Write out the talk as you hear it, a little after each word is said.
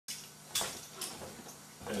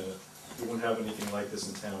don't have anything like this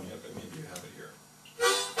in town yet, but maybe you have it here.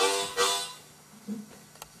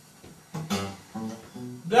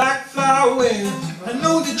 Blackfly, well, I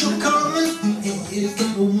know that you're coming. It's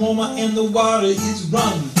getting warmer and the water is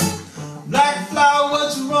running. Blackfly,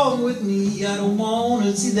 what's wrong with me? I don't want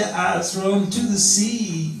to see the ice run to the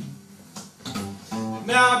sea.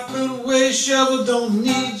 Now I put away the shovel, don't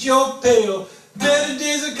need your pail. Better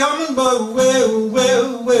days are coming, but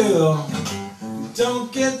well.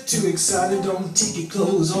 Don't get too excited, don't take your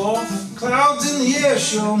clothes off. Clouds in the air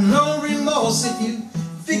show no remorse. If you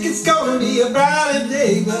think it's gonna be a brighter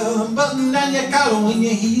day, well, button down your collar when you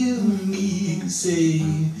hear me say,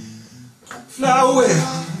 fly away,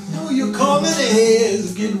 I know you're coming,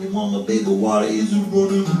 it's getting warmer, baby, water is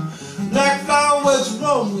running. Blackfly, what's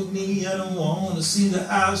wrong with me? I don't want to see the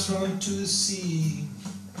ice run to the sea.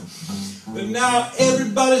 But now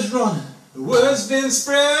everybody's running, the word's been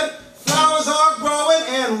spread, flowers are growing,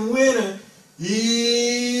 and winter is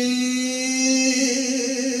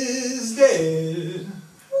dead.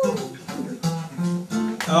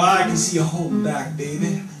 Oh, I can see you holding back,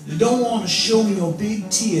 baby. You don't want to show me your big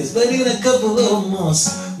tears, but in a couple of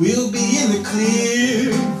months, we'll be in the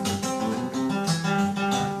clear.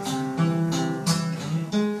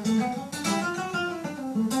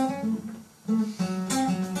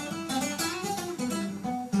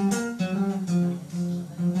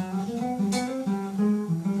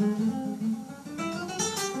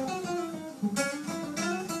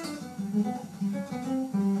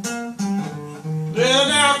 Well,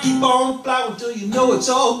 now keep on plowing till you know it's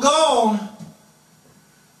all gone.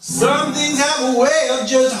 Some things have a way of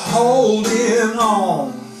just holding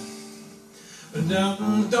on. But now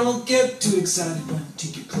don't get too excited, don't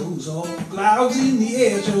take your clothes off. Clouds in the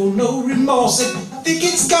air show no remorse. If you think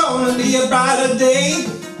it's gonna be a brighter day,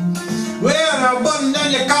 well, now button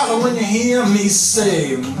down your collar when you hear me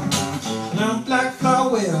say, now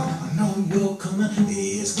Blackfly, well, I know you're coming.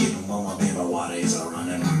 It's getting warmer, baby, water is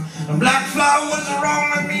running. Blackfly, what's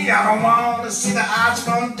wrong with me? I don't want to see the ice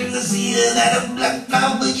run through the sea. That a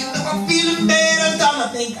Blackfly, but you know I'm feeling bad. I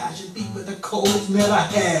think I should be with the cold smell I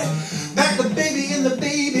had. Back the baby in the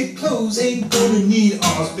baby clothes ain't gonna need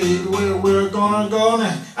us, baby. Where we're gonna go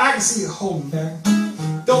now? I can see you holding back.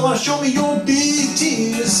 Don't wanna show me your big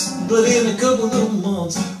tears, but in a couple of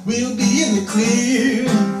months we'll be in the clear.